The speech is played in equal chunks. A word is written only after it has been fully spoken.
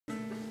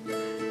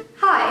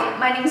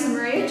my name is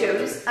Maria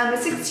Joes. I'm a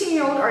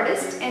 16-year-old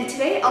artist, and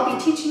today I'll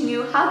be teaching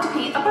you how to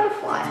paint a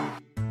butterfly.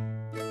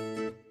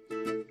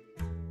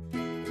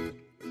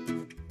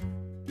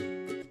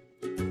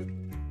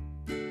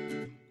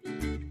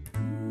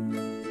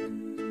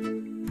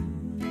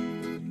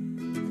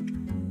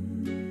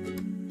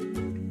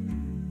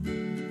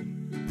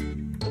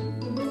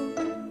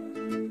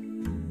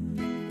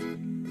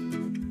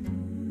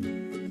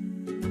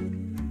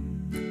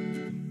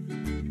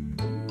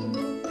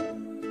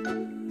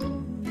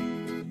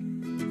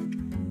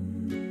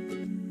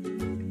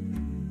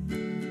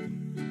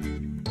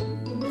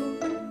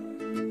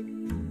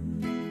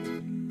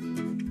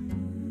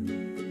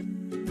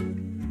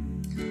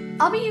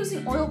 I'll be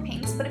using oil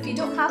paints, but if you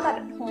don't have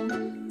that at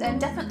home, then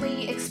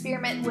definitely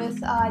experiment with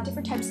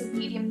different types of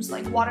mediums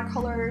like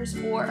watercolors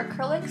or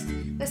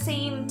acrylics. The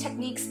same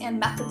techniques and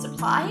methods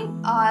apply.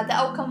 The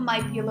outcome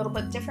might be a little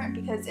bit different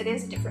because it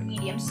is a different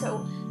medium,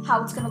 so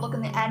how it's going to look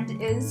in the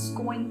end is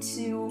going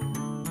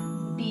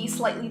to be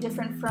slightly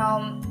different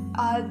from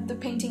the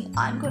painting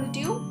I'm going to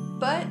do,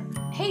 but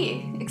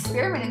hey,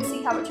 experiment and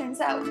see how it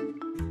turns out.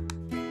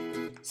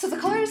 So the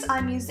colors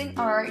I'm using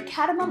are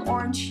Cadmium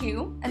Orange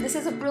Hue, and this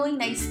is a really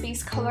nice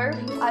base color,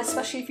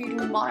 especially if you're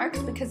doing monarchs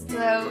because it's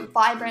a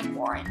vibrant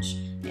orange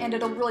and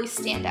it'll really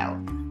stand out.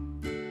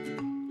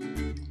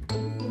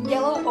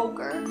 Yellow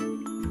Ochre,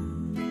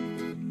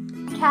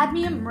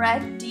 Cadmium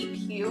Red Deep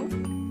Hue,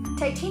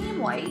 Titanium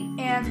White,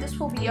 and this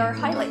will be our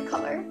highlight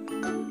color.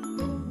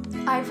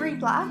 Ivory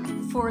Black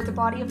for the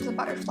body of the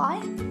butterfly.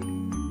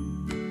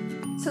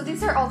 So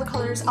these are all the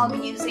colors I'll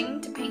be using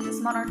to paint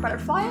this monarch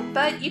butterfly,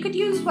 but you could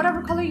use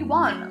whatever color you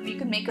want. You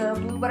can make a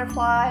blue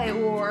butterfly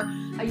or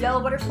a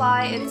yellow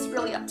butterfly, it's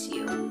really up to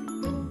you.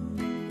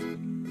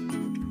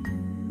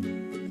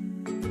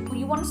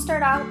 You want to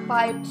start out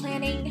by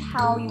planning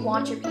how you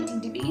want your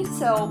painting to be,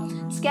 so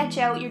sketch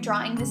out your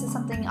drawing. This is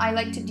something I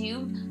like to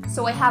do,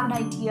 so I have an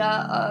idea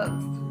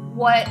of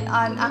what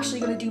I'm actually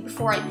going to do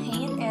before I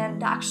paint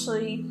and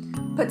actually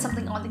put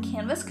something on the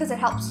canvas because it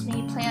helps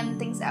me plan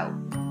things out.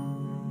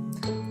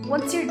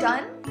 Once you're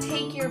done,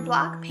 take your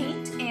black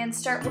paint and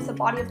start with the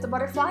body of the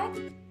butterfly.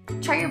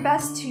 Try your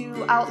best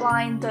to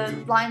outline the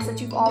lines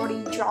that you've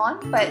already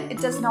drawn, but it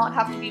does not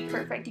have to be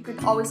perfect. You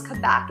could always come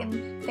back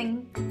and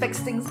fix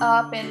things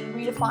up and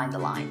redefine the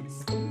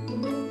lines.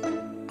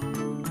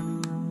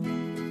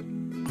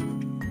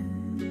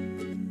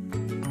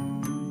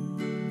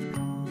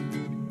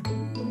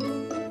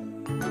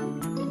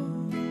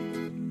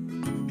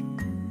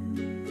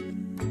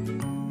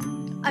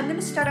 I'm going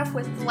to start off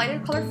with the lighter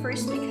color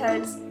first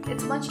because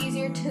it's much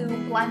easier to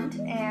blend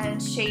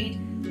and shade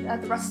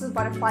the rest of the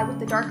butterfly with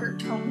the darker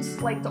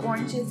tones like the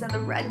oranges and the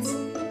reds.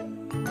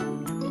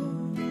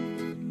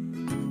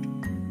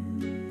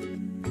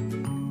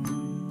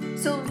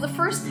 So the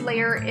first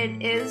layer,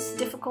 it is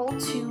difficult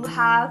to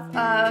have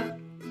a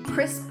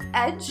crisp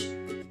edge,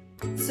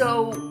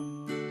 so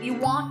you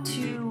want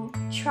to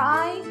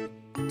try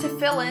to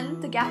fill in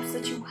the gaps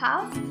that you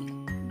have.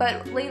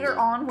 But later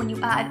on, when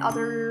you add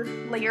other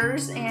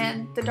layers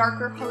and the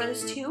darker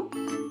colors too,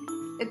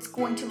 it's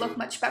going to look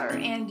much better,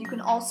 and you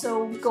can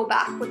also go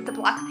back with the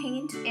black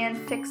paint and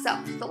fix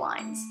up the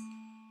lines.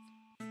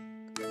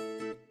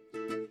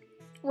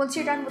 Once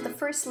you're done with the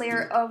first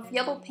layer of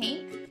yellow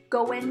paint,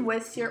 go in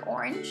with your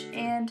orange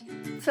and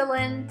fill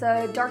in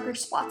the darker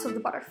spots of the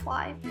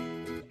butterfly.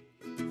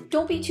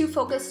 Don't be too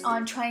focused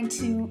on trying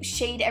to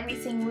shade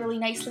everything really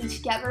nicely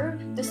together.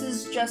 This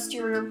is just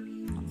your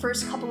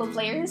first couple of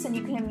layers, and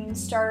you can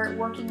start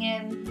working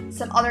in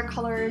some other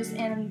colors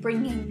and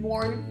bringing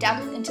more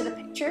depth into the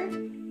picture.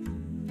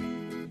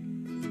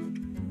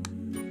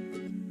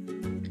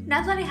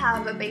 Now that I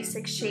have a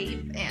basic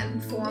shape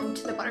and form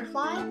to the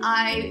butterfly,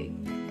 I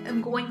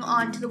am going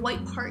on to the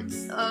white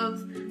parts of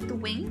the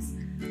wings.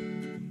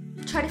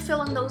 Try to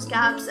fill in those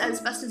gaps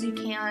as best as you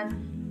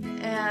can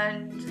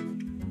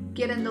and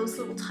get in those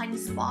little tiny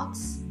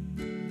spots.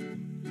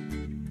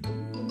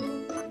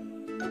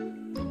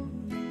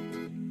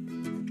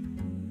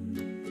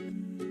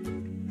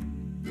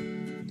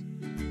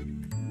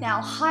 Now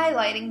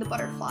highlighting the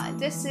butterfly.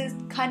 This is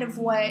kind of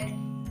what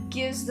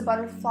gives the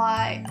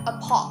butterfly a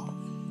pop.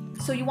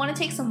 So you want to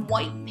take some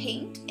white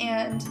paint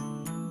and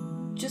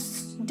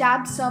just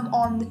dab some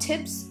on the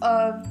tips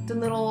of the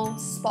little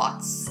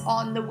spots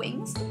on the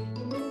wings.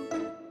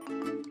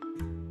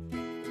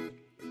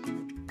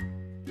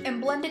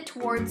 And blend it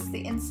towards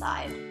the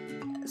inside.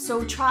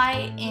 So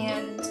try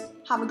and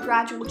have a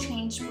gradual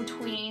change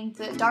between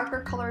the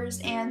darker colors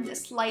and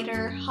this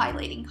lighter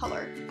highlighting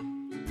color.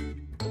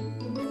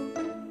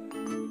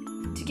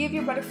 To give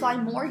your butterfly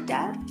more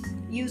depth,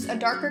 use a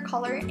darker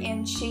color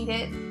and shade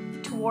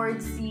it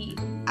towards the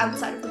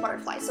outside of the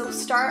butterfly. So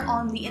start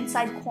on the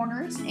inside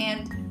corners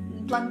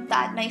and blend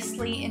that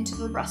nicely into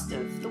the rest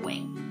of the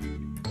wing.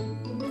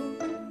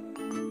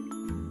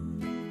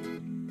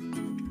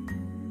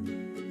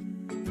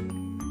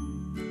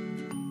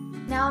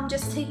 Now I'm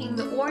just taking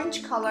the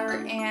orange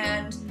color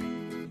and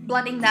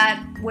blending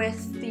that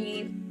with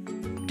the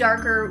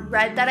darker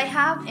red that I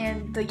have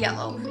and the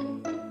yellow.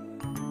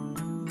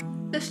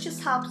 This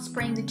just helps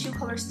bring the two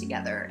colors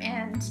together,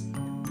 and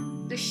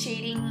the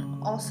shading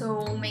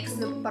also makes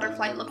the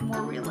butterfly look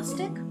more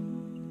realistic.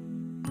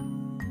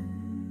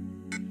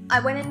 I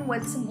went in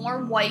with some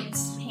more white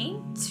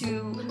paint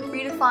to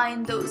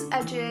redefine those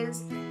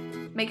edges,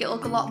 make it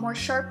look a lot more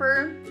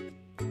sharper,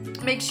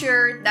 make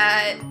sure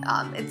that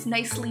it's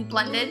nicely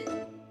blended.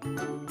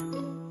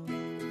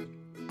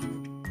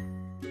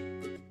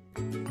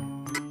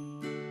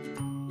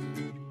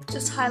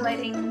 Just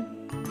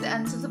highlighting the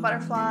ends of the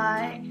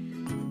butterfly.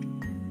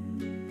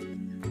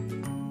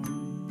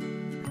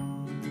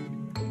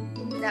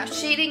 Now,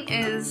 shading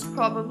is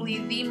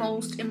probably the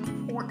most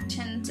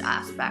important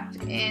aspect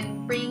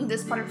in bringing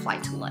this butterfly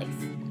to life.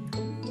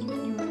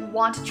 You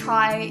want to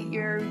try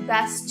your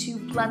best to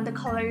blend the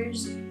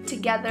colors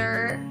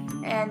together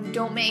and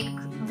don't make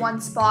one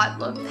spot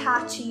look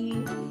patchy.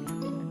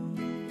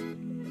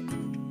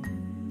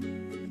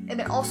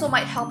 And it also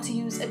might help to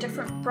use a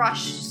different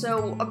brush,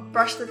 so a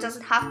brush that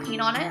doesn't have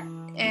paint on it,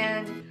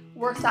 and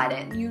work that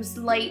in. Use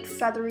light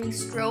feathery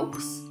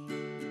strokes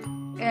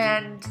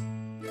and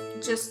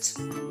just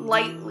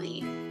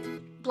lightly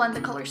blend the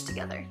colors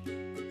together.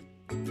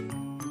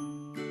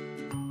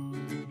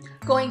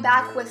 Going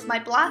back with my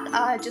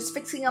black, just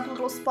fixing up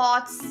little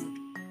spots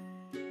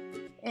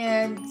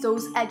and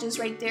those edges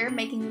right there,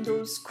 making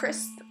those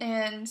crisp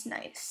and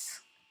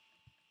nice.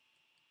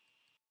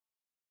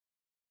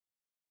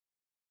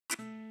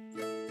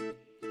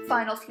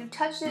 Final few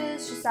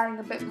touches, just adding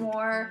a bit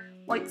more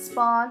white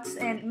spots,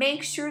 and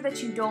make sure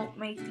that you don't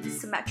make these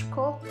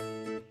symmetrical.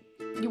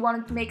 You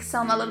want to make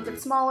some a little bit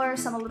smaller,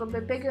 some a little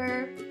bit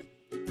bigger.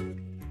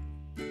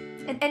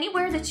 And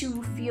anywhere that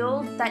you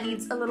feel that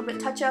needs a little bit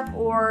touch up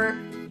or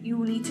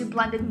you need to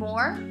blend it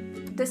more,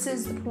 this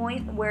is the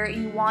point where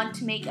you want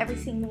to make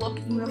everything look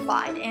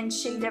unified and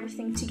shade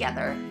everything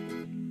together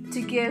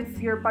to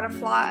give your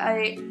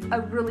butterfly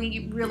a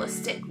really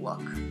realistic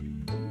look.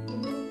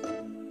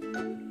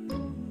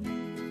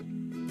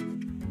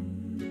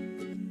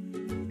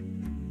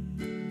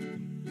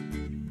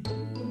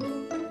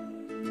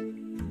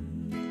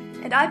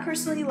 And I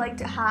personally like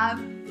to have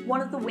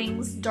one of the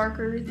wings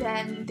darker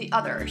than the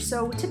other.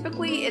 So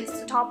typically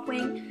it's the top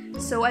wing.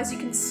 So as you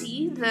can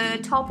see, the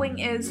top wing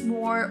is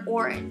more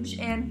orange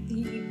and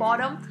the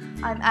bottom,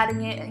 I'm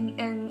adding it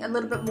in a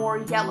little bit more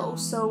yellow.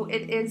 So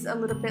it is a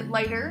little bit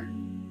lighter.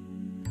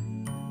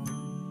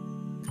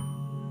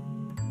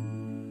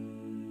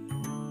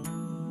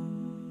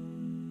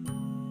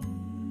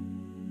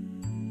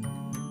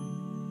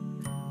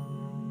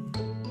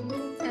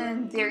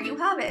 And there you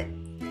have it.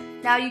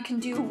 Now you can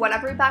do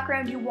whatever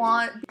background you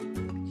want.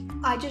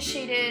 I just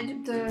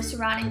shaded the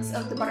surroundings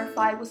of the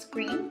butterfly with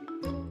green.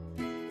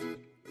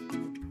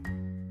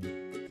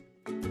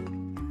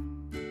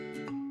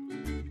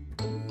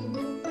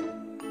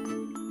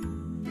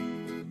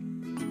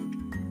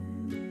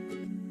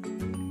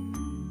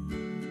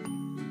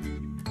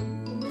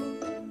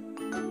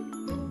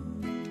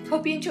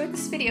 Hope you enjoyed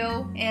this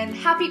video, and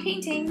happy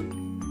painting!